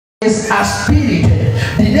a spirit.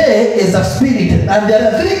 Delay is a spirit, and there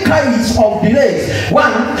are three kinds of delays.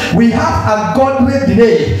 One, we have a godly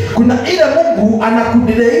delay. Kuna ile Mungu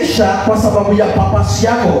anakudileisha kwa sababu ya purpose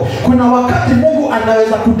yako. Kuna wakati Mungu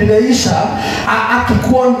anaweza kudileisha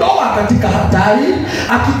akikuondoa katika hatari,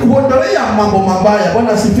 akikuondolea mambo mabaya.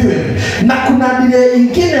 Bwana asifiwe. Na kuna delay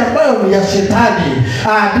ingine ambayo ni ya shetani.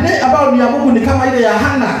 Delay ambayo ni ya Mungu ni kama ile ya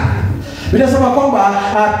Hana. Binasema kwamba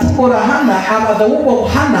tumbo la Hana, the womb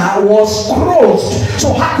of Hana was closed.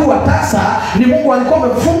 So hakuwa tasa, ni Mungu alikuwa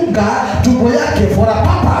amefunga tumbo yake for a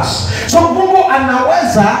purpose. So Mungu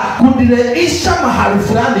anaweza kudileisha mahali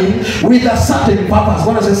fulani with a certain purpose.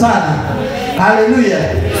 Bwana asifiwe sana. Hallelujah.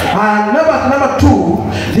 Number two,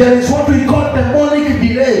 there is what we call demonic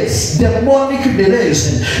delays. Demonic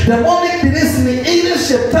delays. Demonic delays ni ile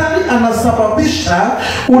shetani anasababisha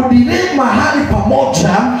udelay mahali pamoja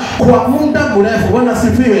kwa muda mrefu. Bwana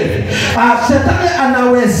asifiwe. Shetani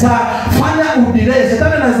anaweza fanya udelay.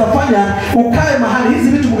 Shetani anaweza fanya ukae mahali. Hizi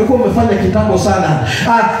vitu mngekuwa umefanya kitambo sana.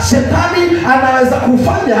 Shetani anaweza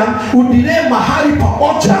kufanya udelay mahali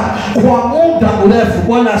pamoja kwa muda mrefu.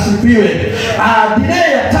 Bwana asifiwe.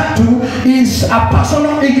 Delay ya tatu is a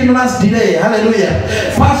personal ignorance delay. Hallelujah.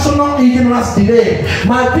 Personal ignorance delay.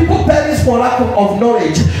 My people perish for lack of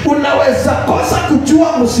knowledge. Unaweza kosa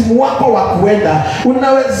kujua msimu wako wa kuenda.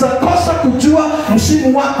 Unaweza kosa kujua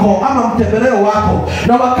msimu wako ama mtembeleo wako.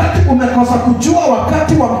 Na wakati umekosa kujua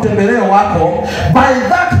wakati wa mtembeleo wako, by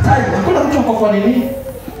that time, hakuna mtu kwa nini?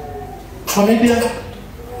 Familia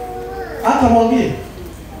hata mwambie.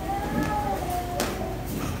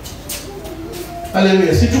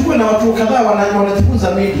 Hallelujah. Sichukue na watu kadhaa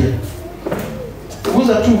wanajifunza media.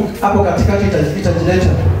 Kuuza tu hapo katikati itajileta.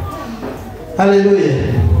 Hallelujah.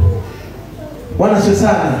 Bwana asifiwe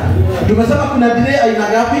sana. Tumesema kuna delay aina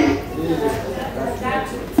ngapi?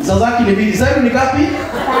 Sasa ni mbili. Sasa ni ngapi?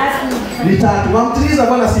 Ni tatu. Mamtiliza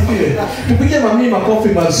Bwana asifiwe. Tupige mamii makofi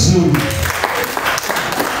mazuri.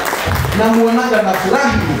 Na muonaga na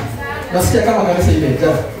furahi. Nasikia kama kanisa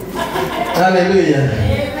imejaa. Hallelujah.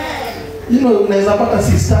 Unaweza pata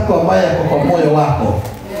sister yako ambaye yako kwa moyo wako.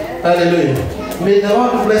 Hallelujah. May the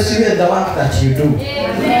Lord bless you in the work that you do.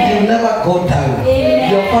 Amen. You never go down.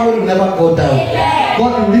 Amen. Your family will never go down. Amen.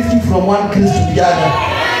 God will lift you from one place to the other.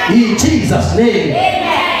 In Jesus' name.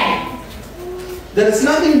 Amen. There is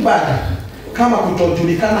nothing bad kama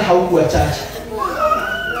kutojulikana haukuwa church.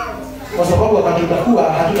 Kwa sababu wakati utakuwa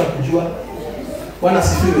hatutakujua. Bwana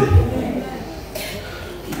asifiwe.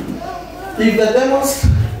 If the demons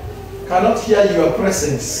cannot hear your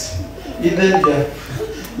presence, then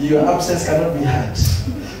your absence cannot be heard.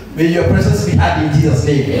 May your presence be heard in Jesus'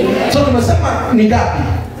 name. Amen. So tumesema ni ngapi?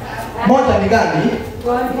 Moja ni gani?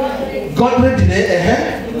 Godly delay,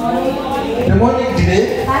 demonic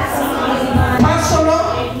delay,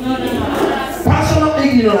 personal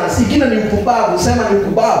ignorance. Ingine ni upumbavu, sema ni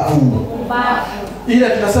upumbavu. Ile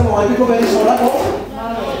tunasema wajiko very solid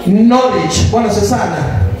knowledge. Bwana sana.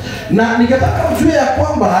 Na ningetaka ujue ya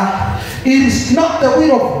kwamba it is not the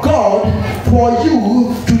will of God for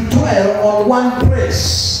you to dwell on one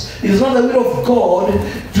place. It is not the will of God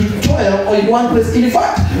to dwell in one place. In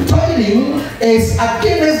fact, toiling is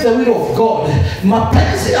against the will of God.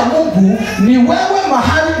 Mapenzi ya Mungu ni wewe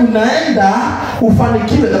mahali unaenda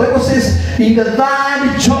ufanikiwe. The Bible says in the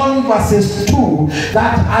 3rd John verses 2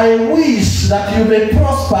 that I wish that you may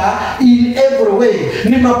prosper in every way.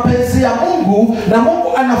 Ni mapenzi ya Mungu na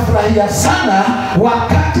Mungu anafurahia sana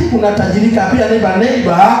wakati unatajirika. Pia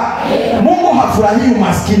neighbor, Mungu hafurahii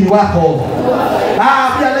umaskini wako.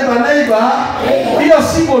 Pia neighbor, hiyo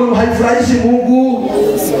simbol haifurahishi Mungu.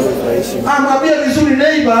 Mwambie vizuri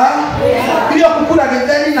neighbor, hiyo kukula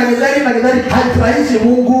getheri na getheri haifurahishi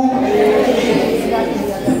Mungu.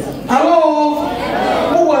 Hello?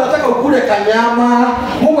 Mungu anataka ukule kanyama,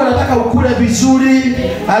 Mungu anataka ukule vizuri.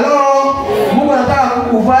 Hello? Mungu anataka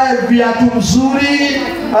uvae viatu mzuri.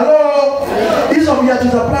 Hello? Hizo viatu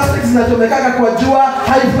za plastic zinachomekaka kwa jua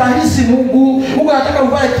haifurahishi Mungu. Mungu anataka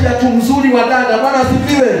uvae kiatu mzuri wa dada. Bwana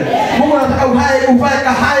asifiwe. Mungu anataka uvae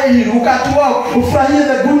kahai ukatua ufurahie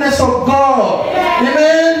the goodness of God.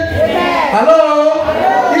 Amen. Hello?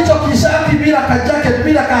 Hicho kishati bila ka jacket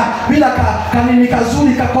bila kanini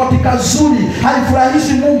kazuri kakoti kazuri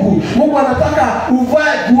haifurahishi Mungu. Mungu anataka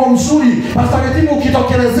uvae nguo mzuri. Pastor Ketimu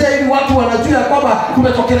ukitokelezea ili watu wanajua kwamba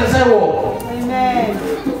kumetokelezewa. Amen.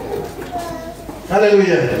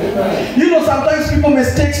 Hallelujah. You know, sometimes people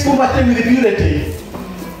mistake poverty with purity.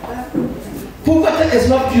 Poverty is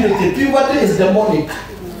not purity. Poverty is demonic.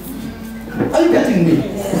 Are you getting me?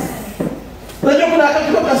 Unajua kuna wakati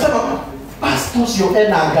tunasema pastors yo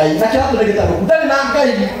ena ngai. Na kila mtu angetaka kudani na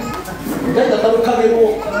ngai. Ngai tataruka leo.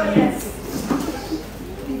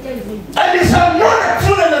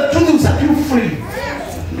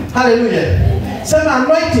 Hallelujah. Some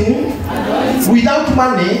anointing without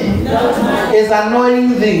money is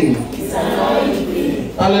annoying thing.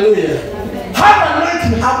 Hallelujah. Have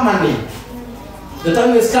anointing, have money. The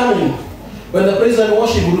time is coming when the praise and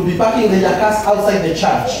worship will be parking their cars outside the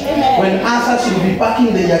church. When others will be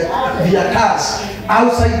parking their cars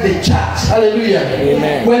outside the church. Hallelujah.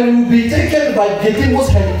 Amen. When we will be taken by Getimus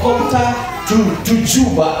helicopter to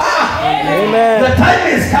Juba. Amen. The time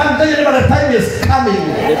is coming. Tell you the time is coming.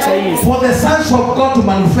 The time is for the sons of God to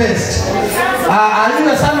manifest. Are you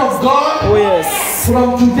a son of God? Oh yes.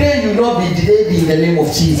 From today you will not be delayed in the name of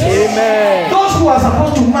Jesus. Amen. Those who are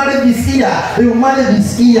supposed to marry this year, they will marry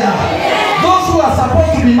this year. Those who are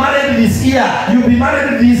supposed to be married this year, you'll be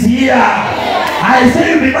married this year. I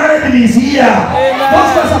say you'll be married this year. Amen.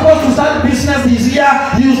 Those who are supposed to start business this year,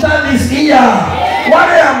 you start this year.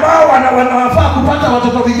 Wale ambao wanafaa kupata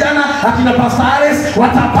watoto vijana akina Pastares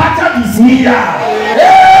watapata this year.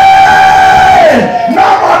 Hey! No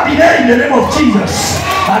more delay in the name of Jesus.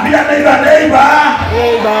 Abia neighbor.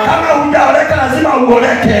 Kama hujaoleka lazima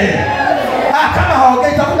uoleke. Kama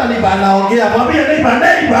haongei tafuta neighbor anaongea. Mwambie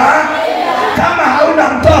neighbor. Kama hauna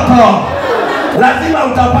mtoto lazima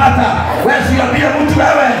utapata. Wewe siambie mtu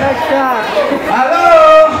wewe.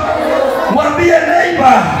 Hello. Mwambie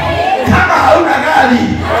neighbor. Kama hauna gari,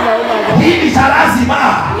 hii ni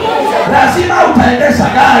lazima utaendesha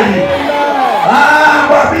gari.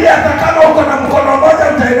 Mwambie hata kama uko na mkono mmoja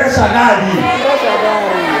utaendesha gari.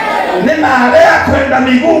 Ninalea kwenda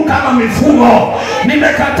miguu kama mifugo.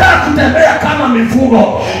 Nimekataa kutembea kama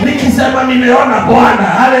mifugo. Nikisema nimeona Bwana.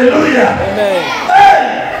 Hallelujah. Amen.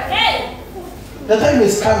 Hey! The time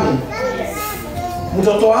is coming.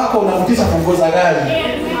 Mtoto wako unamtisha kuongoza gari.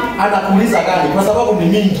 Anakuuliza gari kwa sababu ni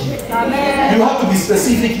mingi. Amen. You have to be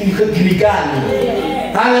specific ni gani.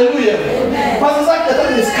 Hallelujah. Pastor Zach, the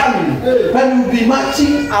time is coming when we will be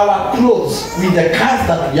matching our clothes with the cars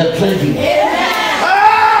that we are driving.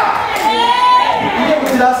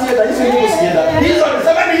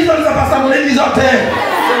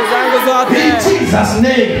 In Jesus'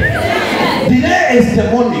 name. Delay is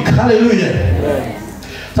demonic. Hallelujah.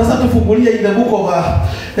 Sasa tufungulie in the book of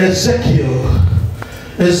Ezekiel.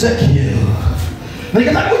 Na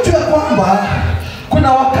nikataka kujua kwamba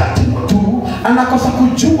kuna wakati mtu anakosa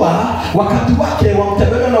kujua wakati wake wa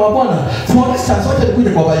kutembea na Bwana. For instance, wote nikuje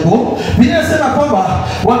kwa Bible. Biblia inasema kwamba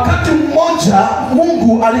wakati mmoja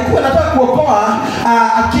Mungu alikuwa anataka kuokoa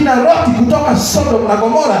akina Loti kutoka Sodom na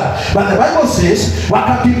Gomora. But the Bible says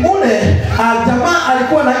wakati ule jamaa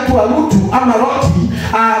alikuwa anaitwa Lutu ama Loti,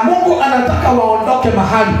 Mungu anataka waondoke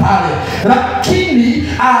mahali pale. Lakini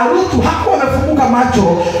Lutu hakuwa amefunguka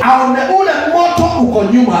macho aone ule moto uko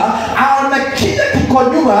nyuma, aone kile kiko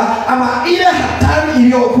nyuma ama ile hatari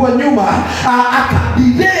iliyokuwa nyuma,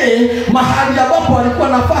 akadilei mahali ambapo alikuwa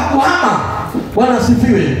anafaa kuhama. Bwana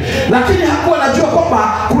asifiwe. Lakini hakuwa anajua kwamba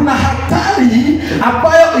kuna hatari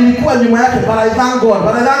ambayo ilikuwa nyuma yake. But I thank God.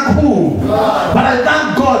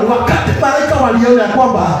 Wakati malaika waliona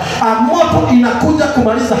kwamba moto inakuja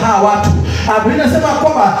kumaliza hawa watu, Biblia inasema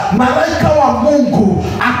kwamba malaika wa Mungu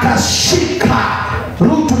akashika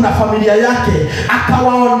Lutu na familia yake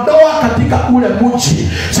akawaondoa katika ule mji.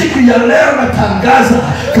 Siku ya leo natangaza,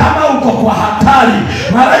 kama uko kwa hatari,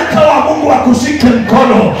 malaika wa Mungu akushike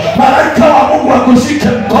mkono. Malaika wa Mungu akushike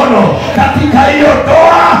mkono katika hiyo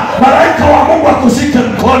ndoa. Malaika wa Mungu akushike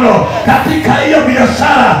mkono katika hiyo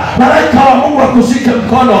biashara. Malaika wa Mungu akushike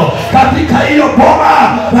mkono katika hiyo boma.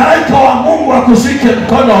 Malaika wa Mungu akushike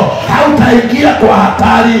mkono. Hautaingia kwa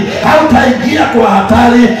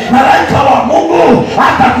hatari. Malaika wa Mungu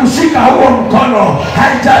atakushika huo mkono.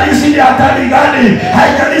 Haijalishi ni hatari gani,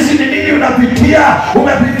 haijalishi ni nini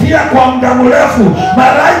umepitia kwa muda mrefu,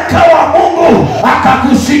 malaika wa Mungu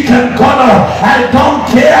akakushika mkono. I don't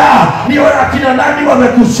care ni wakina nani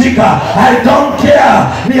wamekushika. I don't care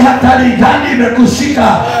ni hatari gani imekushika.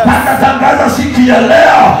 Natangaza siku ya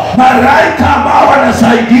leo, malaika ambao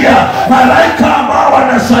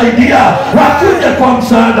wanasaidia wakuje kwa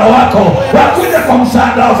msaada wako, wakuje kwa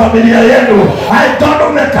msaada wa familia yenu. I don't know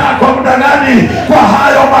umekaa kwa muda gani kwa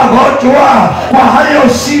hayo magonjwa, kwa hayo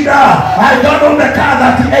shida. I don't know umekaa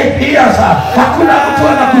 38 years, hakuna mtu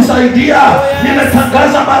anakusaidia.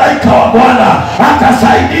 Nimetangaza malaika wa Bwana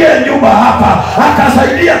akasaidie nyumba hapa,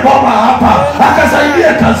 akasaidie boma hapa, akasaidie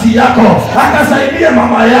kazi yako, akasaidie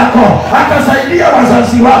mama yako, akasaidie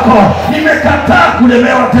wazazi wako. Nimekataa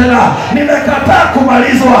kulemewa tena, nimekataa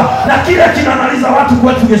kumalizwa na kile kinamaliza watu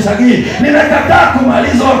kwetu Geshagi. Nimekataa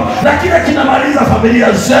kumalizwa na kile kinamaliza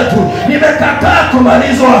familia zetu. Nimekataa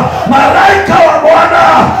kumalizwa. Malaika wa Bwana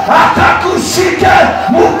akakushike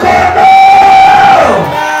mkono.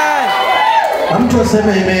 Mtu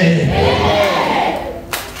Sema amen.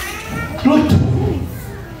 Lutu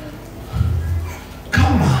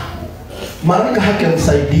kama malaika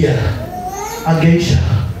hakumsaidia angeisha.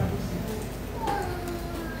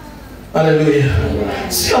 Haleluya.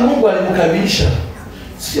 Sio Mungu alimkabilisha,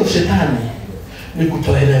 sio shetani, ni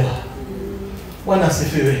kutoelewa. Bwana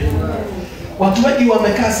asifiwe. Watu wengi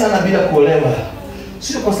wamekaa sana bila kuolewa,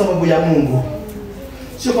 sio kwa sababu ya Mungu,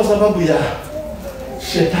 sio kwa sababu ya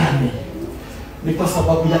shetani, ni kwa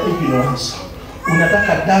sababu ya ignorance.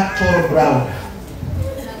 Unataka dark or brown.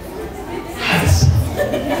 Yes.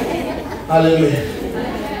 Haleluya.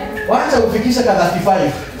 Wacha ufikisha ka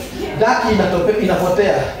 35. Dark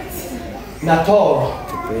inapotea. Na tall.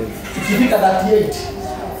 Ikifika 38.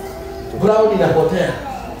 Brown inapotea.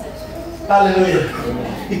 Haleluya.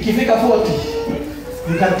 Ikifika 40,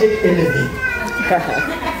 you can take anything.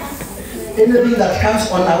 Anything that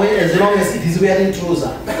comes on our way as long as it is wearing trouser.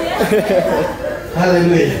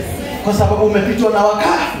 Hallelujah. Kwa sababu umepitwa na wakati.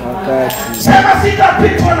 Sema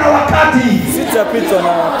sitapitwa na wakati. Sitapitwa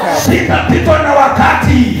na wakati. Sitapitwa na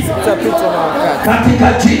wakati. Sitapitwa na wakati.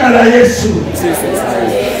 Katika jina la Yesu.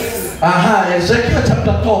 Aha, Ezekiel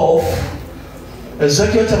chapter 12.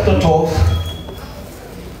 Ezekiel chapter 12.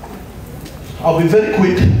 I'll be very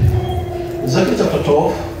quick. Ezekiel chapter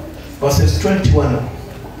 12, verses 21.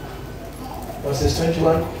 Verses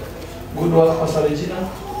 21. Good work, Pastor Regina.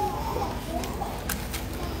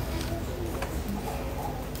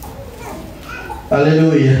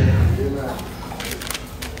 Hallelujah.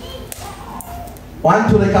 One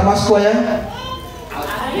to the Kamasquare.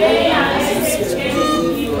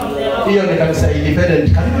 Hiyo ni kanisa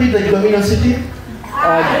independent. Can you read the Dominion City?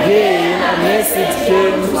 Again, a message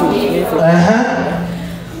came to me from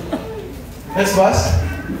Next verse.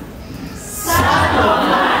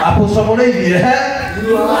 Apostle Molevi,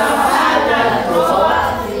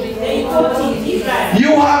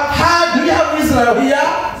 You have heard, do you have Israel here?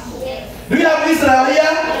 Do you have Israel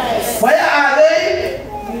here? Where are they?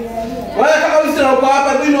 Where kama Israel wako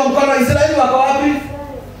hapa, kwa mkono Israeli wako wapi?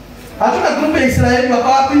 Hatuna grupu ya Israeli wako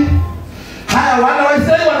wapi? Haya wana wa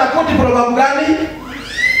Israeli wanakoti programu gani?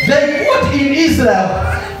 They put in Israel,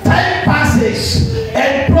 time passes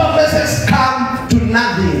and prophecies come to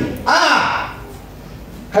nothing.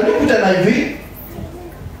 Can you put an IV?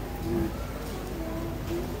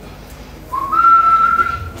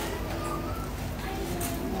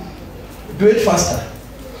 Do it faster.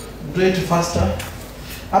 Do it faster.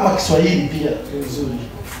 Ama Kiswahili pia nzuri.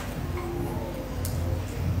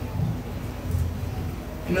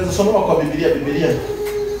 Unaweza soma kwa Biblia.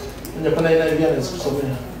 Unapenda ina Biblia na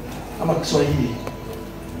kusomea. Ama Kiswahili.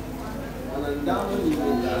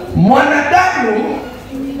 Mwanadamu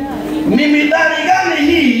ni midhari gani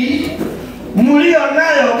hii mlio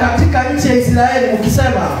nayo katika nchi ya Israeli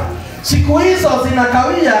mkisema siku hizo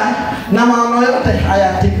zinakawia na maono yote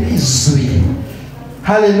hayatimizwi.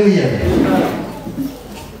 Hallelujah.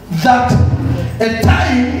 That a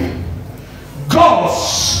time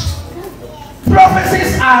goes,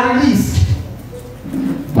 prophecies are released,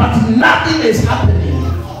 but nothing is happening.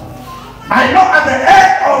 I know at the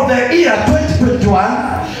end of the year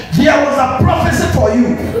 2021 there was a prophecy for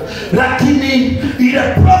you, lakini ile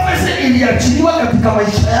prophecy iliachiliwa katika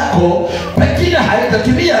maisha yako, pekine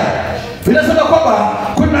haitatimia. Vinasema kwamba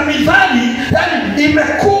kuna midhali, yani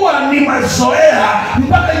imekuwa ni mazoea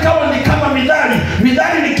mpaka ikawa ni kama midhali.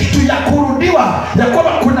 Midhali ni kitu ya kurudiwa, ya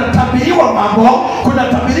kwamba kuna tabiriwa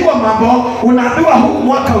mambo, unaambiwa huu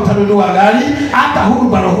mwaka utanunua gari, hata huu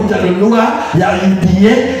bado hujanunua ya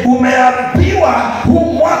UDA, umeambiwa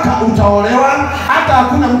huu mwaka utaolewa, hata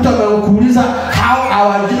hakuna mtu amekuuliza how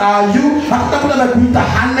are you, hakuna mtu amekuita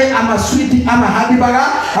hane ama sweet ama habibaga,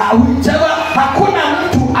 hakuna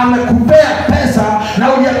mtu amekupea pesa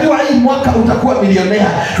na uliambiwa hii mwaka utakuwa milionea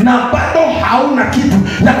na bado hauna kitu.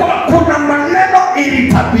 Ya kwamba kuna maneno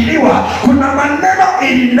ilitabiriwa, kuna maneno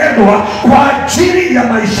ilinenwa kwa ajili ya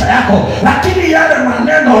maisha yako, lakini yale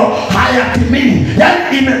maneno hayatimii.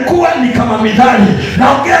 Yani imekuwa ni kama midhali.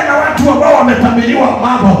 Naongea na watu ambao wametabiriwa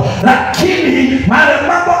mambo, lakini yale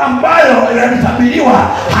mambo ambayo yalitabiriwa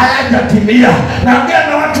hayajatimia. Naongea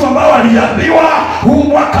na watu ambao waliambiwa huu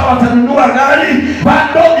mwaka watanunua gari,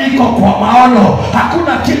 bado iko kwa maono,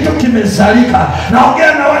 hakuna kitu kimezalika.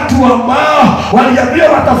 Naongea na watu ambao waliambiwa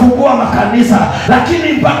watafungua makanisa,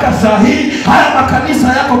 lakini mpaka saa hii haya makanisa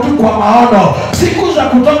yako tu kwa maono. Siku za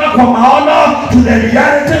kutoka kwa maono to the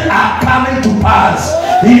reality are coming to pass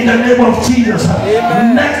in the name of Jesus.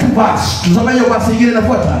 Amen. Next verse. Tusome hiyo verse nyingine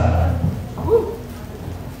inafuata.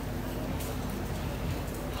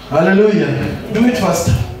 Hallelujah. Do it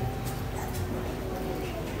faster.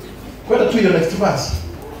 Kwenda tu hiyo next verse.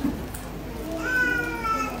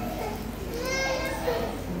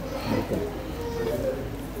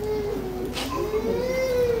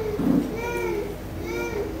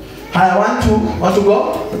 I want to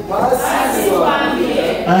go.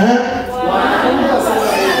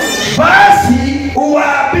 Basi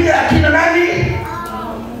uwaambie akina nani?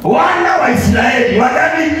 Wana wa Israeli,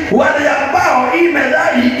 wale ambao hii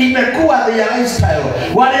methali imekuwa their lifestyle,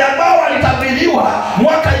 wale ambao walitabiriwa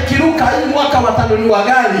mwaka ikiruka hii mwaka watanunuwa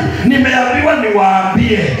gari. Nimeambiwa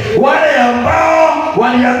niwaambie wale ambao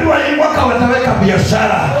waliambiwa hii mwaka wataweka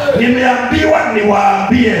biashara. Nimeambiwa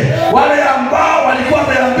niwaambie wale ambao walikuwa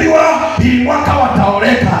wameambiwa hii mwaka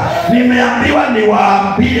wataoleka. Nimeambiwa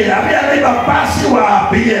niwaambie, ambia neighbor, basi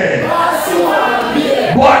waambie.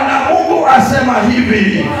 Bwana Mungu asema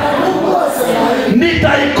hivi,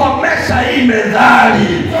 nitaikomesha hii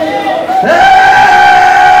methali.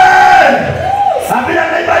 Ambia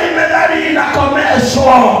neighbor, hii methali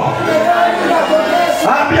inakomeshwa.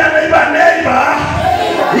 Ambia neighbor,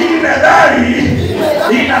 hii methali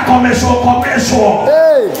inakomeshwa.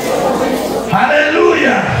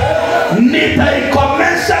 Haleluya.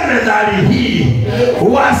 Nitaikomesha methali hii,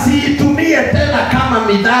 wasiitumie tena kama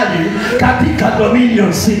methali katika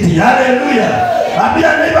Dominion City. Haleluya.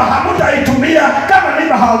 Ambia neighbor, hamutaitumia kama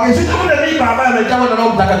neighbor haongezi. Ule neighbor ambaye amejawa na Roho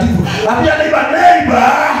Mtakatifu, ambia neighbor,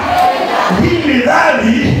 hii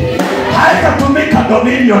methali haitatumika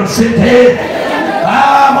Dominion City.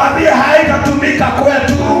 Mwambie haitatumika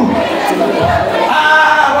kwetu.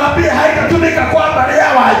 Mwambie haitatumika kwa Maria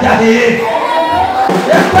wajahi.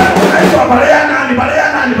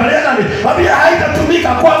 Mwambie haitatumika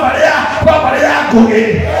kwa Maria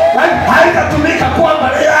kuge. Haitatumika kwa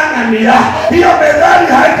Maria ngania. Hiyo methali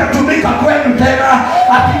haitatumika kwenu tena.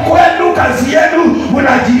 Ati kwenu kazi yenu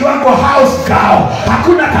mnaajiriwa kwa house girl,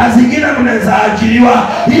 hakuna kazi nyingine mnaweza ajiriwa.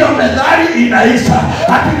 Hiyo methali inaisha.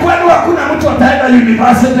 Ati kwenu hakuna mtu ataenda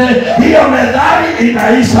university. Hiyo methali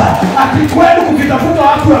inaisha. Ati kwenu kukitafuta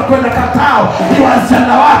watu wa kwenda Katao ni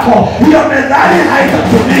wasichana wako. Hiyo methali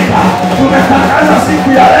haitatumika. Tumetangaza siku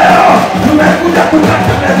ya leo, tumekuja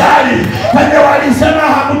kutaka methali kwenye walisema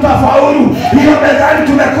hamutafaulu. Hiyo methali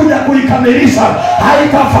tumekuja kuikamilisha.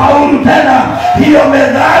 Haitafaulu tena. Hiyo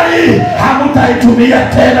methali hamutaitumia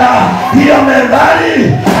tena. Hiyo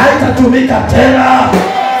methali haitatumika tena.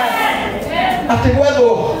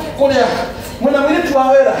 Ategwezo kulia mwana mwitu wa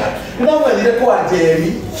wera unamwendile kwa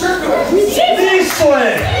jeri niswe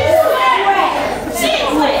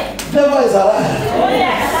never is alive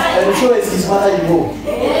and so is his mother in law.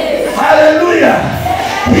 Hallelujah.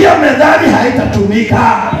 Hiyo methali haitatumika.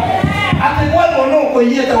 Ategwezo no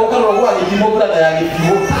kuieta ukalo kwa kijimobra na ya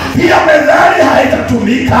kijimo. Hiyo methali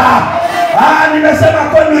haitatumika. Nimesema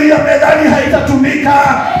kwenu hiyo methali haitatumika.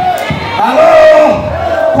 Halo.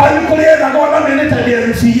 Kwa hiyo kulieza kwa minita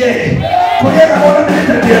DMCA, kulieza kwa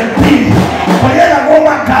minita DMP, kulieza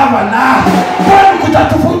kwa gavana. Kwani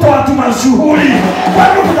kutatafuta watu mashuhuri,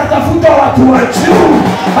 kwani kutatafuta watu wa juu,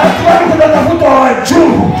 kwani kutatafuta wa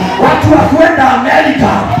juu, watu wa kuenda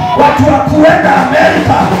Amerika, watu wa kuenda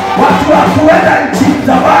Amerika, watu wa kuenda nchi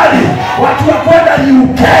za mbali, watu wa kuenda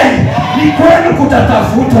UK. Ni kwenu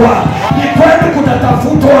kutatafutwa, ni kwenu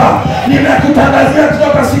kutatafutwa. Nimekutangazia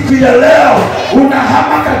kutoka siku ya leo,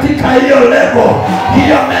 unahama katika hiyo lebo.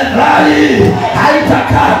 Hiyo methali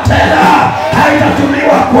haitakaa tena,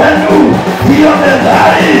 haitatumiwa kwenu. Hiyo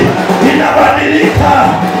methali inabadilika.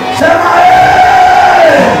 Sema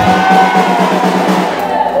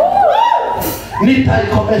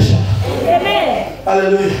nitaikomesha. Amen.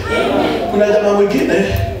 Haleluya. Kuna jamaa mwingine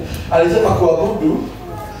alisema kuabudu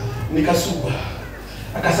nikasuba,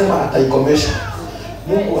 akasema ataikomesha.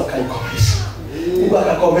 Mungu akaikomesha. Mungu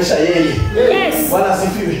akakomesha yeye. Yes. Bwana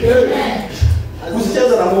asifiwe.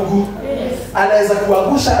 Usicheze na Mungu. Yes. Anaweza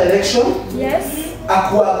kuangusha election. Yes.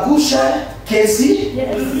 Akuangusha kesi.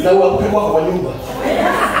 Yes. Na uanguke kwa nyumba.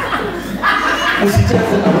 Usicheze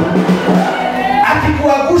na Mungu.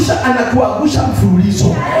 Akikuangusha anakuangusha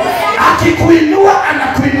mfululizo. Akikuinua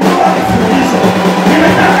anakuinua mfululizo.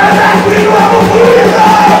 Nimetangaza kuinua mfululizo.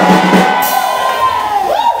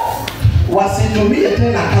 Wasitumie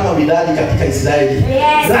tena kama midadi katika Israeli.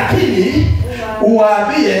 Yes. Lakini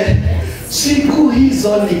uwaambie siku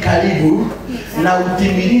hizo ni karibu na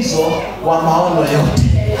utimilizo wa maono yote.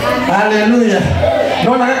 Haleluya.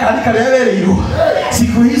 Naona katika leo hilo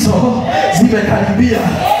siku hizo zimekaribia.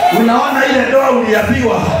 Unaona ile ndoa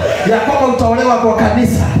uliambiwa ya kwamba utaolewa kwa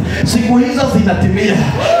kanisa, siku hizo zinatimia.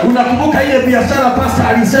 Unakumbuka ile biashara pastor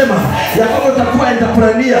alisema ya kwamba utakuwa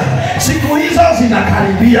entrepreneur, siku hizo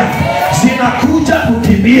zinakaribia, zinakuja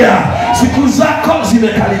kutimia. Siku zako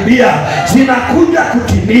zimekaribia, zinakuja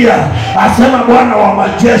kutimia, asema Bwana wa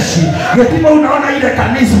majeshi. Yetima, unaona ile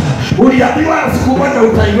kanisa uliambiwa siku moja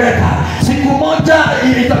utaiweka, siku moja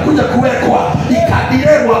itakuja kuwekwa,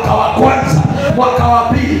 ikadire mwaka wa kwanza, mwaka wa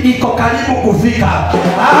pili iko karibu kufika.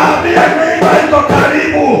 Ambia neighbor iko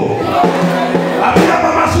karibu. Ambia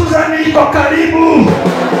mama Susan iko karibu.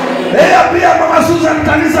 Ambia mama Susan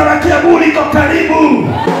kanisa la Kiambu iko karibu.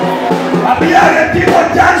 Ambia Retimo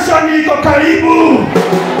Junction iko karibu.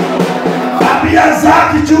 Ambia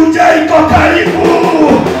Zaki Chuja iko karibu.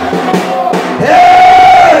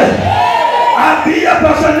 Ambia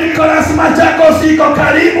Pastor Nicholas Machakos iko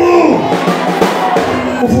karibu.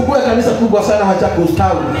 Ufungue kanisa kubwa sana Machakos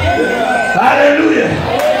Town. Haleluya.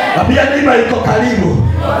 Ambia neighbor iko karibu.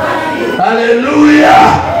 Haleluya.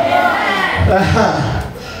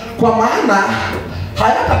 Kwa maana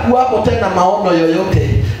hayatakuwapo tena maono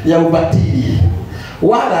yoyote ya ubatili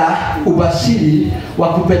wala ubashiri wa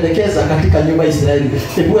kupendekeza katika nyumba ya Israeli.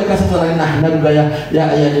 Hebu weka sasa na lugha ya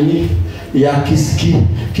nini? Ya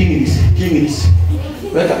English.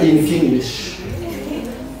 Weka in English.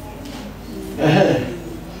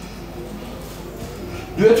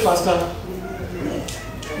 Do it faster.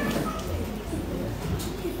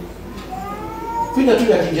 Fanya tu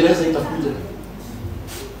ya Kiingereza itakuja.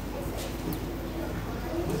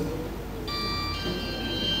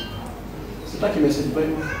 Sitaki message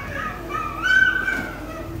Bible.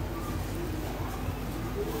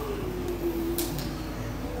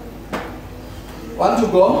 Want to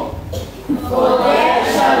go? For there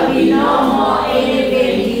shall be no more any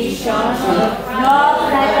division, nor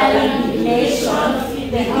flattering nation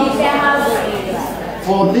within the house of Israel.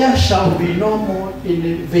 For there shall be no more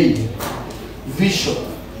any vain vision.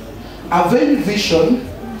 A vain vision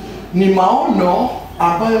ni maono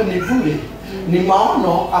ambayo ni bure, ni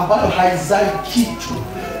maono ambayo haizai kitu,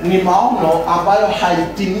 ni maono ambayo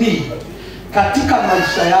haitimii katika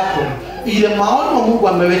maisha yako. Ile maono Mungu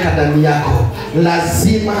ameweka ndani yako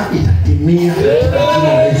lazima itatimia katika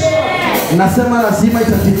jina la Yesu. Nasema lazima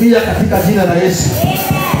itatimia katika jina la Yesu.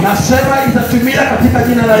 Nasema itatimia katika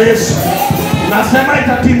jina la Yesu. Nasema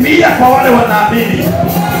itatimia kwa wale wanaamini.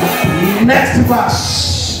 Next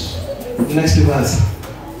verse.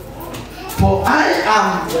 For I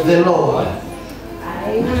am the Lord.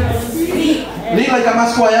 I will speak. Like a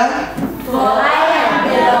masquire. For I am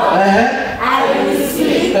the Lord. I will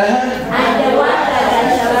speak. And the word that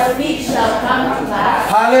I shall speak shall come to pass.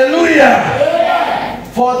 Hallelujah. Amen.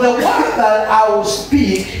 For the word that I will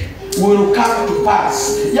speak will come to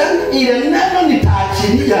pass. Yani ile neno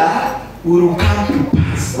nitaachilia will come to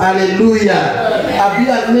pass. Hallelujah.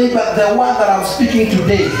 Abia neighbor, the word that I'm speaking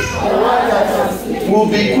today will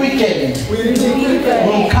be quickened.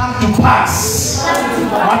 Will come to pass.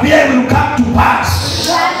 Abia will come to pass.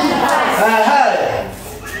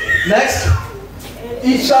 Next.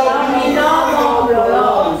 It shall be no more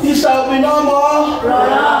prolonged. It shall be no more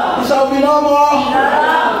Prolonged. It shall be no more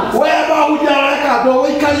Prolonged. Wherever hujaleka ndo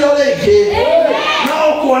ikalioleke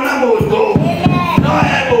na kuona moto na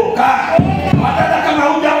eboka hata kama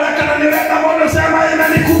hujaleka na nileta moto sema ina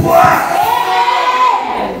ni kubwa.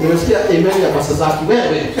 Unasikia amen ya pasa zako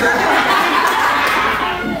wewe.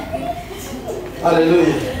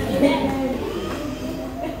 Hallelujah.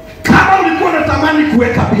 Kama ulikuwa unatamani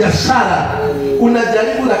kuweka biashara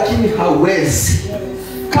unajaribu lakini hauwezi.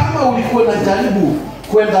 Kama ulikuwa unajaribu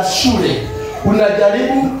kwenda shule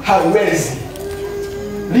unajaribu hauwezi.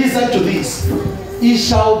 Listen to this. It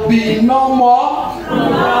shall be no more.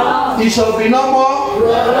 It shall be no more.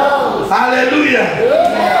 Hallelujah.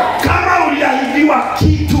 Kama uliahidiwa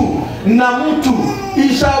kitu na mtu,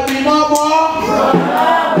 it shall be no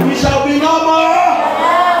more. It shall be no more.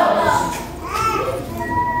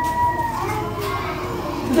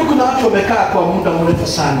 Kuna watu wamekaa kwa muda mrefu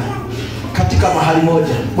sana katika mahali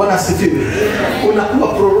moja. Bwana asifiwe. Unakuwa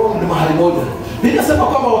prolonged mahali moja. Ninasema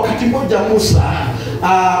kwamba wakati mmoja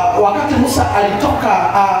wakati Musa alitoka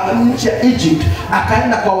nchi ya Egypt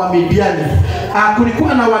akaenda kwa Wamidiani,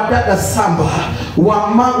 kulikuwa na wadada samba wa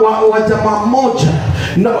jamaa moja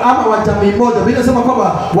ama wa jamii moja. Biblia inasema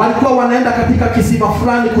kwamba walikuwa wanaenda katika kisima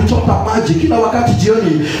fulani kuchota maji. Kila wakati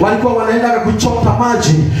jioni walikuwa wanaenda kuchota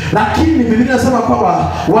maji, lakini Biblia inasema kwamba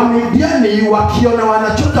Wamidiani wakiona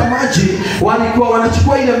wanachota maji walikuwa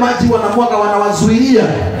wanachukua ile maji wanamwaga, wanawazuilia.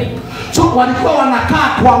 So walikuwa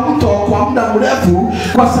wanakaa kwa mto kwa muda mrefu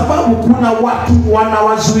kwa sababu kuna watu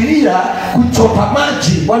wanawazuilia kuchota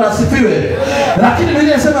maji. Bwana asifiwe. Lakini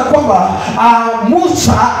Biblia inasema kwamba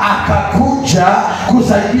Musa akakuja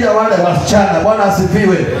kusaidia wale wasichana. Bwana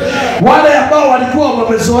asifiwe. Wale ambao walikuwa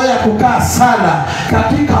wamezoea kukaa sana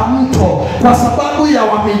katika mto kwa sababu ya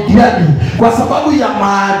Wamidiani, kwa sababu ya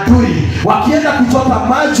maadui, wakienda kuchota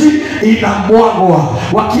maji inamwagwa,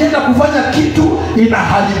 wakienda kufanya kitu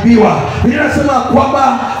inaharibiwa. Biblia inasema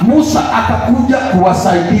kwamba Musa akakuja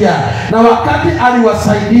kuwasaidia, na wakati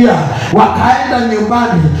aliwasaidia wakaenda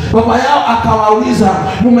nyumbani, baba yao akawauliza,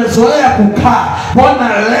 mumezoea kukaa, mbona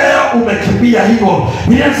leo umekimbia hivyo?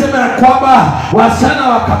 Inasema ya kwamba wasichana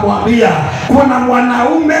wakamwambia, kuna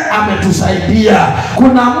mwanaume ametusaidia,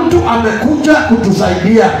 kuna mtu amekuja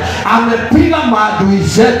kutusaidia, amepiga maadui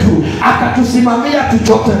zetu, akatusimamia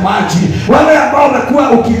tuchote maji. Wewe ambao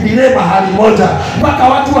umekuwa ukidile mahali moja mpaka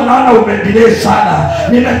watu wanaona umedile sana,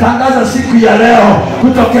 nimetangaza siku ya leo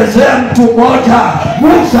kutokezea mtu mmoja,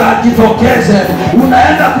 Musa ajitokeze.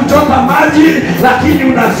 Unaenda kuchota maji lakini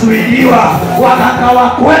unazuiliwa, waganga wa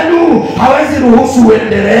kwenu hawezi ruhusu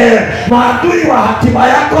uendelee, maadui wa hatima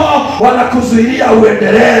yako wanakuzuilia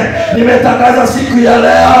uendelee. Nimetangaza siku ya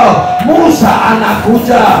leo, Musa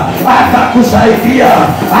anakuja, atakusaidia,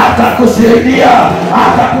 atakusaidia,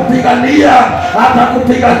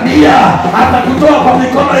 atakupigania, atakutoa kwa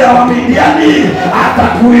mikono ya Wamidiani,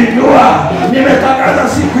 atakuinua. Nimetangaza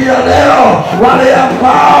siku ya leo, wale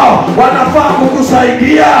ambao wanafaa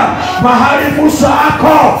kukusaidia mahali Musa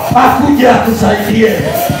ako, akuje akusaidie.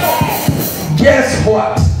 Guess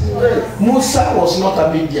what? Musa was not a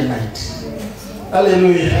Midianite.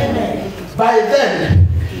 Hallelujah. By then,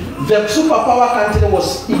 the superpower country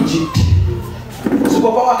was Egypt.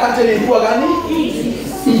 Superpower country ilikuwa gani?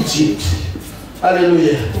 Egypt.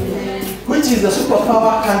 Hallelujah. Which is the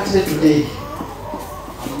superpower country today?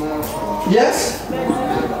 Yes?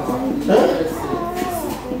 Huh?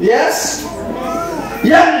 Yes?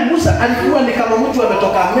 Yani Musa alikuwa ni kama mtu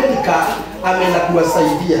ametoka Amerika ameenda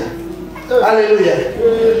kuwasaidia. Hallelujah.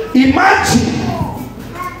 Imagine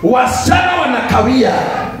wasichana wanakawia,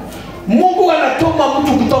 Mungu anatuma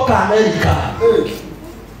mtu kutoka Amerika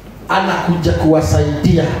anakuja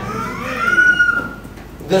kuwasaidia.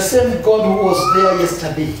 The same God who was there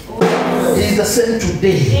yesterday is the same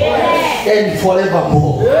today and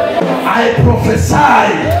forevermore. I prophesy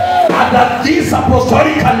that this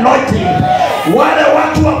apostolic anointing, wale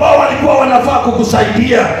watu ambao walikuwa wanafaa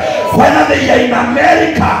kukusaidia, whether they are in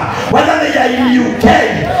America, whether they are in UK,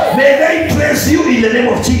 may they trace you in the name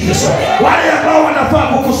of Jesus. Wale ambao wanafaa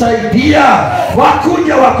kukusaidia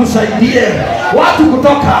wakuja wakusaidie. Watu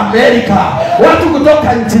kutoka Amerika, watu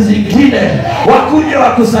kutoka nchi zingine wakuja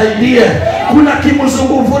wakusaidie. Kuna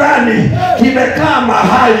kimuzungu fulani kimekaa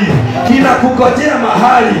mahali, kinakukojea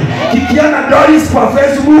mahali, kikiona Doris kwa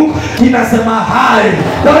Facebook kinasema hi.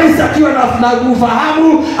 Doris akiwa na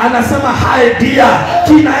ufahamu anasema hi dear.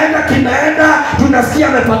 Kinaenda tunasikia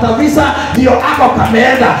amepata visa, ndio ako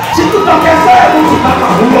kameenda. Sikutokezee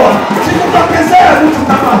mtu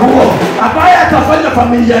kama huo, ambaye atafanya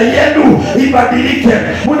familia yenu ibadilike.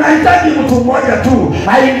 Mnahitaji mtu mmoja tu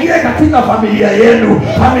aingie katika familia yenu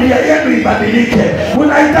ibadilike.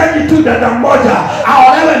 Mnahitaji tu dada mmoja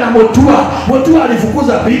aolewe na Mutua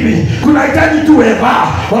alifukuza bibi. Kunahitaji tu Eva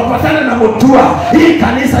wapatane na Mutua, hii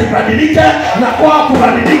kanisa ibadilike na kwa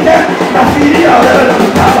kubadilike, na filia aolewe na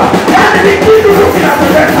Mutaba. Yani ni kitu tu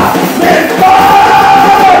kinatendeka.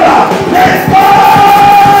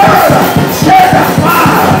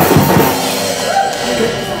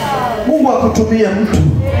 Mungu akutumie mtu.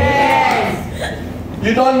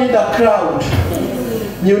 You don't need a crowd.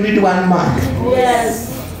 You need one man. Yes.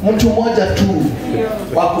 Mtu mmoja tu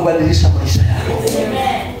wa kubadilisha maisha yako.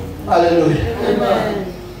 Hallelujah. Amen.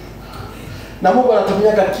 Na Mungu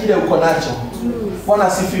anatumia kile uko nacho. Bwana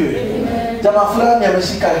asifiwe. Jamaa fulani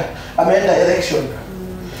ameenda election.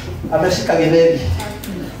 Ameshika githeri.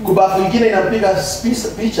 Kubafu nyingine inampiga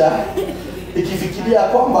picha ikifikiria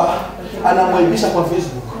kwamba anamwaibisha kwa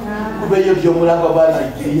Facebook. Kumbe hiyo ndio mlango ambao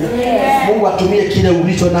anaingia. Mungu atumie kile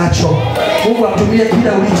ulicho nacho.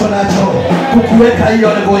 Kukuweka hiyo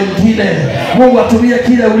level nyingine. Mungu atumie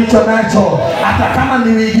kile ulicho nacho. Hata kama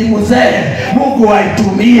ni wigi mzee, Mungu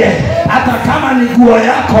aitumie. Hata kama ni nguo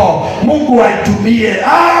yako, Mungu aitumie.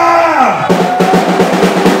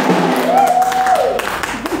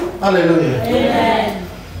 Hallelujah. Amen.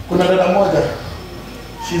 Kuna dada moja,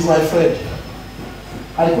 she's my friend.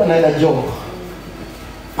 Alikuwa anaenda job.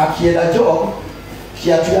 Akienda job,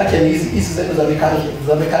 kiatu yake ni hizi zetu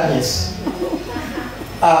za mechanics.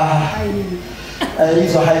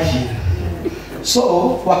 Hizo high heel.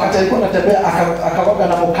 So wakati alikuwa anatembea akawaga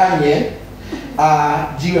na mkanye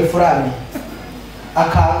jiwe fulani,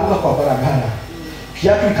 akaanguka kwa barabara,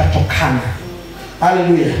 kiatu ikatokana.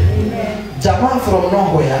 Hallelujah. Jamaa from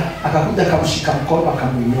nowhere akakuja akamshika mkono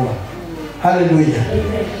akamuinua. Hallelujah.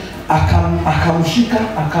 Akamshika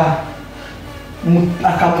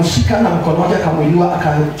akamshika na mkono wake akamuinua,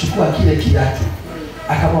 akachukua kile kiatu,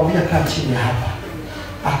 akamwambia kaa chini hapa.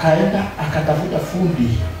 Akaenda akatafuta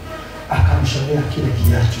fundi akamshonea kile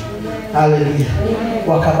kiatu. Haleluya.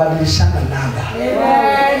 Wakabadilishana namba.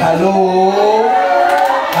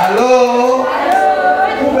 Halo.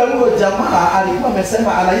 Kumbe huyo jamaa alikuwa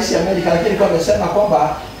amesema anaishi Amerika, lakini alikuwa amesema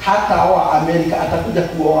kwamba hata oa Amerika, atakuja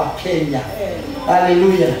kuoa Kenya.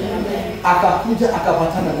 Haleluya. Akakuja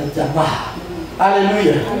akapatana na jamaa.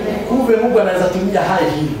 Haleluya. Kumbe Mungu anaweza tumia hai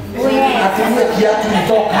hii. Atumie kiatu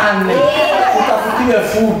itokane. Utafutiwe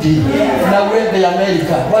fudi na uende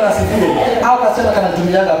Amerika. Bwana asifiwe. Au kasema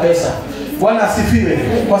kanatumiaga pesa. Bwana asifiwe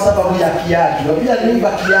kwa sababu ya kiatu. Pia nimba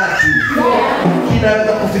kiatu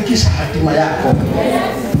kinaweza kufikisha hatima yako.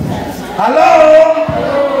 Hello.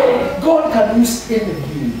 God can use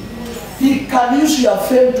anything. He can use your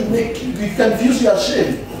fame to make you. He can use your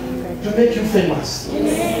shame to make you famous.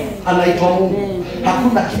 Anaitwa Mungu.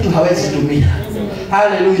 Hakuna kitu hawezi tumia.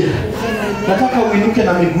 Haleluya. Nataka uinuke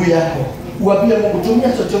na miguu yako. Uambie Mungu, tumia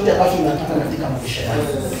chochote ambacho unataka katika maisha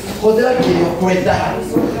yako. Kodera kile kwenda.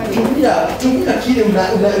 Tumia kile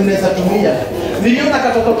unaweza tumia. Niliona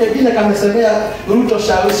katoto kingine kamesemea Ruto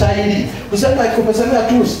shairi. Kusema kumesemea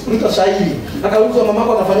tu Ruto shairi. Akaulizwa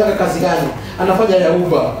mamako anafanya kazi gani? Anafanya ya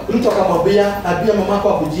Uber. Ruto akamwambia, "Abia mamako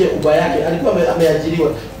akujie Uber yake." Alikuwa ameajiriwa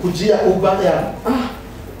kujia Uber ya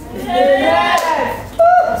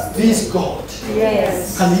This God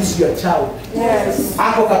can use your child.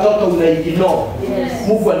 Hapo katoto unaignore.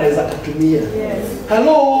 Mungu anaweza kutumia.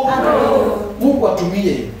 Hello. Mungu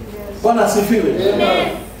atumie. Bwana asifiwe.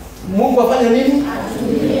 Mungu afanye nini?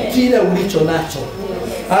 Kile ulicho nacho.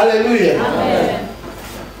 Hallelujah.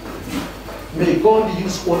 May God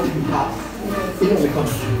use what you have. Ili mikono.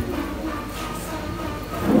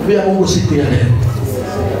 Pia Mungu siku ya leo.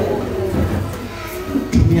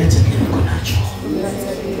 Tumia chenye uko nacho.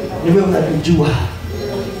 Niwe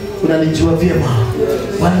unanijua vyema.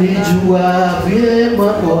 Wanijua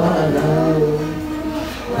vyema Bwana.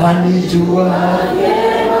 Wanijua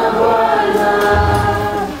vyema Bwana.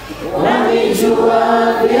 Wanijua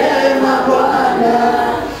vyema Bwana.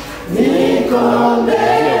 Niko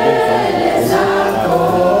mbele zako.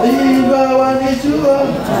 Iba wanijua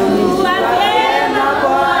vyema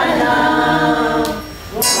Bwana.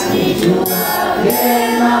 Wanijua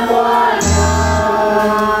vyema Bwana.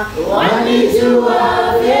 Wanijua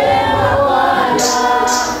vyema Bwana.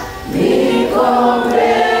 Niko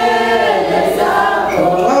mbele zako.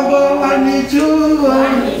 Baba wanijua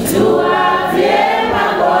vyema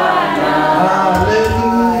Bwana.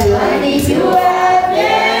 Haleluya. Wanijua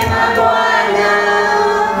vyema Bwana.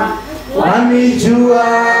 Wanijua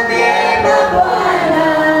vyema Bwana.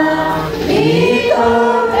 Niko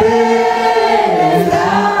mbele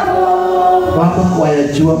zako. Baba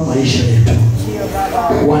wayajua maisha yetu.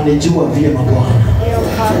 Wanijua vyema Bwana.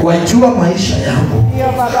 Wajua maisha yangu.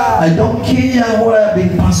 I don't care what I've been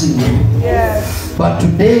passing through. But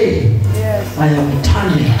today I am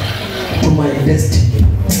turning to my destiny.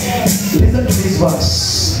 Listen to this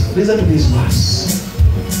verse. Listen to this verse.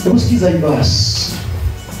 Hebu sikiza hii verse.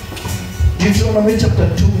 Deuteronomy chapter 2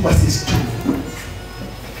 verses 2.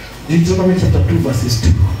 Deuteronomy chapter 2 verses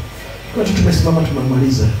 2. Kwa hiyo tumesimama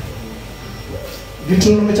tumemaliza.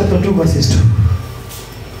 Deuteronomy chapter 2 verses 2.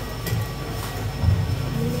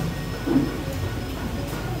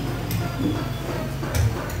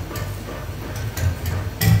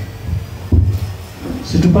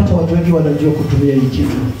 Situpata watu wengi wanajua kutumia hii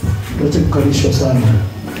kitu. Tuache kukarishwa sana.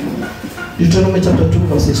 Deuteronomy chapter 2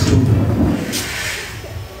 verses 2.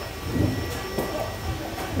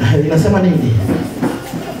 Inasema nini?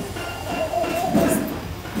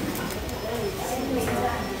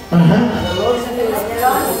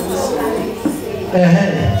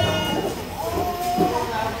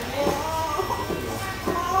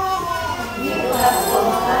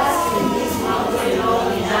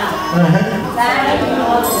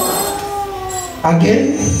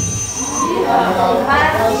 Again.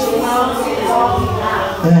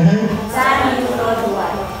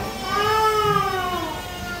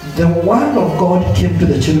 The word of God came to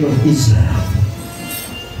the children of Israel.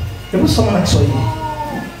 Hebu soma na Kiswahili.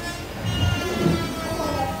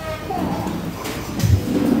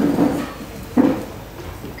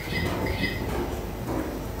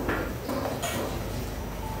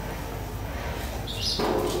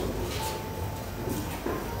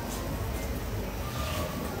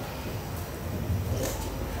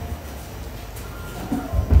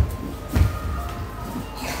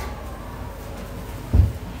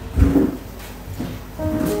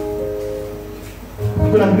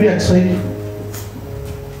 Kuna Biblia ya Kiswahili.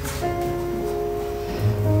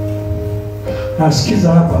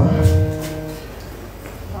 Nasikiza hapa.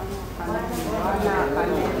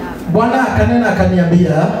 Bwana akanena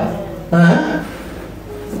akaniambia,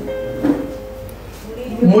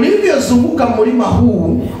 mlivyozunguka mlima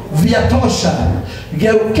huu vyatosha,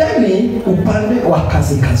 geukeni upande wa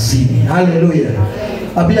kaskazini. Haleluya.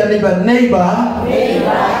 Abia neighbor,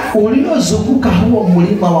 uliozunguka huo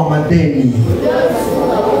mlima wa madeni,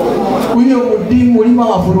 huyo mlima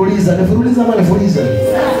wa furuliza, ni furuliza ama ni furuliza?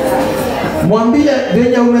 Mwambie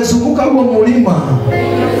venye umezunguka huo mlima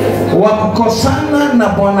wa kukosana na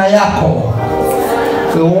bwana yako,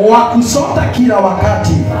 wa kusota kila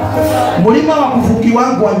wakati, mlima wa kufungiwa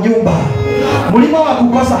kwa nyumba, mlima wa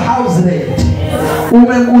kukosa house rent,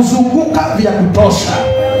 umekuzunguka vya kutosha.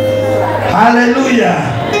 Haleluya.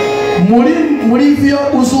 Mlivyo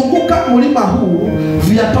uzunguka mlima huu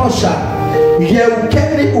vyatosha,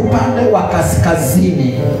 geukeni upande wa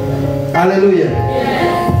kaskazini. Haleluya.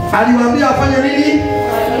 Aliwaambia wafanye nini?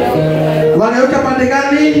 Wageuke pande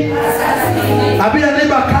gani? Abia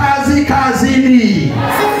neighbor, kazini.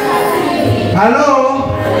 Hello?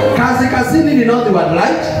 Kazini ni northward,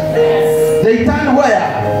 right? They turn where?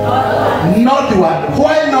 Northward.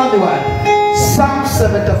 Why northward? Psalm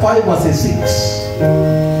 75 verse 6.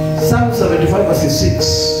 Psalm 75 verse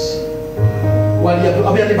 6.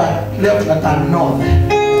 Abia neighbor, leo tunataka north.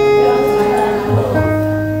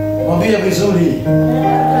 Mwambie vizuri.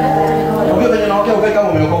 Mwambie venye naongea uwe kama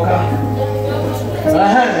umeokoka.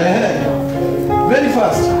 Very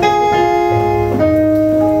fast.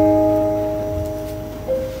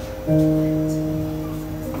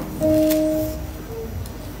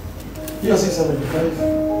 Hiyo 675.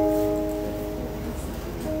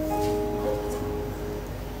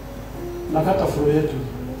 Nakata flow yetu.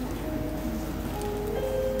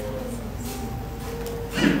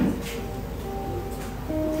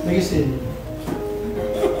 Nigisi.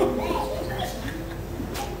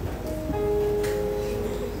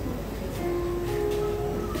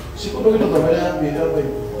 Sikundo kidogo mbele ya bila wewe.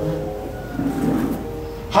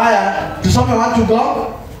 Haya, tusome watu go.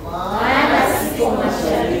 Maana siko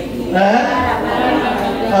mashariki. Wala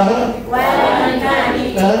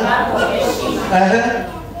ndani hapo heshima.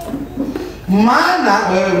 Maana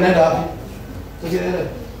wewe unaenda wapi?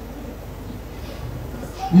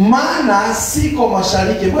 Maana siko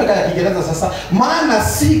mashariki. Mweka ya Kiingereza sasa. Maana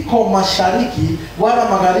siko mashariki wala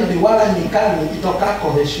magharibi wala nyikani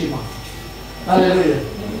itokako heshima. Haleluya.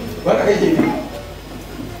 Weka hivi.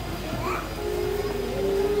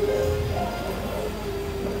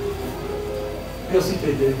 Hiyo si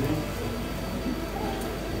peje.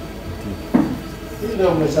 Ile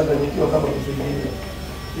umechanganyikiwa kama kitu kingine.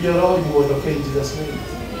 Hiyo roho imuondokee Jesus name.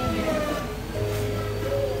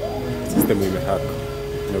 System imehack.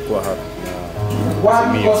 Imekuwa hack.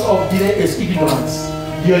 One cause of delay is ignorance.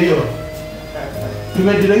 Hiyo.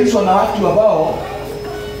 Tumedelaishwa na watu ambao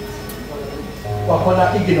wako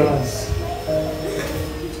na ignorance.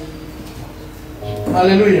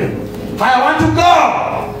 Hallelujah. I want to go.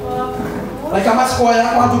 Like a mask choir,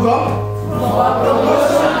 I want to go.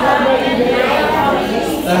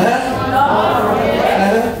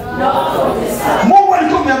 Mungu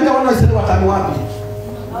alikuwa ameambia wana wa Israeli watani wapi?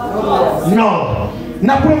 No.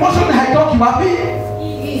 Na promotion haitoki wapi?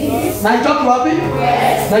 Na haitoki wapi?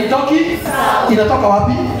 Na haitoki? Inatoka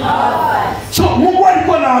wapi? So Mungu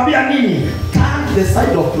alikuwa anawaambia nini? Turn the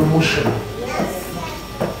side of promotion.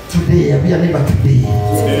 Today, I neighbor,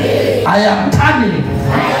 today. I am turning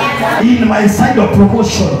in my side of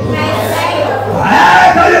promotion.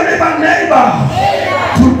 I tell you, neighbor,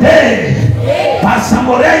 today, Pastor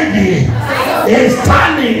Moreidi is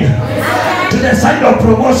turning to the side of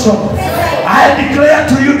promotion. I declare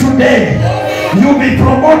to you today, you'll be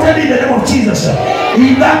promoted in the name of Jesus.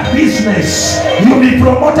 In that business, you'll be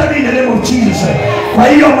promoted in the name of Jesus. Kwa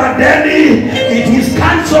hiyo madeni, it is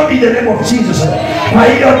cancelled in the name of Jesus. Kwa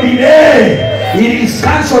hiyo delay, it is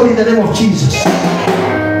cancelled in the name of Jesus.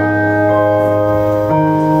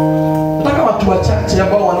 Nataka watu wachache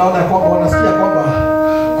ambao wanaona kwamba wanasikia kwamba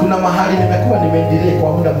kuna mahali nimekuwa nimedelay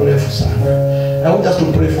kwa muda mrefu sana. I want just to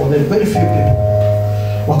pray for them. Very few people.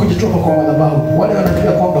 Wakujitoka kwa madhabahu. Wale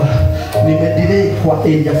wanajua kwamba nimedelay kwa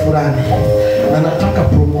area fulani na nataka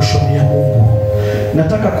promotion ya Mungu.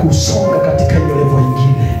 Nataka kusonga katika hiyo level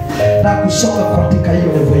nyingine. Na kusonga katika hiyo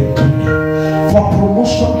level nyingine. For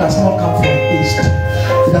promotion does not come from east.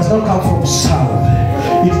 It does not come from south.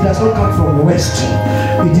 It does not come from west.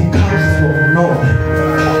 It comes from north.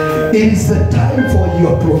 It is the time for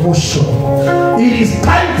your promotion. It is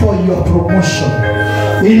time for your promotion.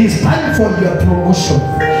 It is time for your promotion.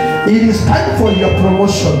 It is time for your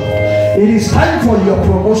promotion. It is time for your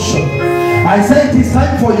promotion. I say it is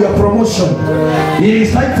time for your promotion. It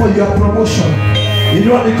is time for your promotion.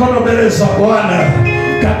 Inua mikono mbele za Bwana.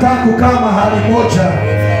 Kataa kukaa mahali moja.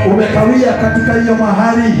 Umekawia katika hiyo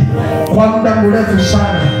mahali kwa muda mrefu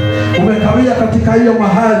sana. Umekawia katika hiyo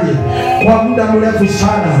mahali kwa muda mrefu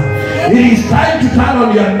sana. It is time to turn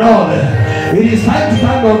on your knob. It is time to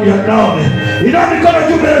turn on your knob. Inua mikono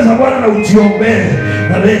juu mbele za Bwana na ujiombee.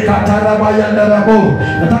 Rekatarabayandarabo.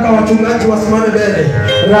 Nataka wachungaji wasimame mbele.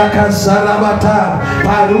 Rakazarabata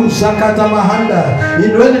parusa katamahanda.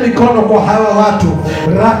 Inueni mikono kwa hawa watu.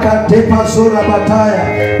 Rakatepa zora bataya.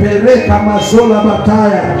 Pereka mazola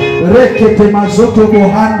bataya. Rekete mazoto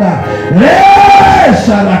bohanda.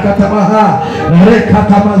 Sharakatamaha.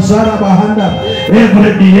 Rekatamazara bahanda.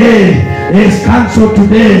 Every delay is cancelled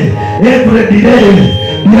today. Every delay.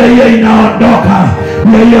 Delay inaondoka.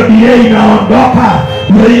 Delay inaondoka.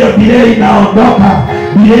 Delay inaondoka.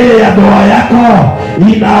 Delay ya ndoa yako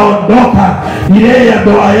inaondoka. Delay ya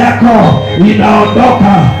ndoa yako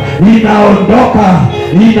inaondoka. Inaondoka.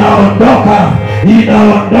 Inaondoka.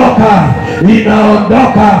 Inaondoka.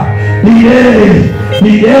 Inaondoka. Delay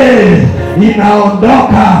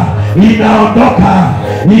inaondoka. Inaondoka.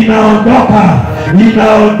 Inaondoka.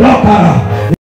 Inaondoka.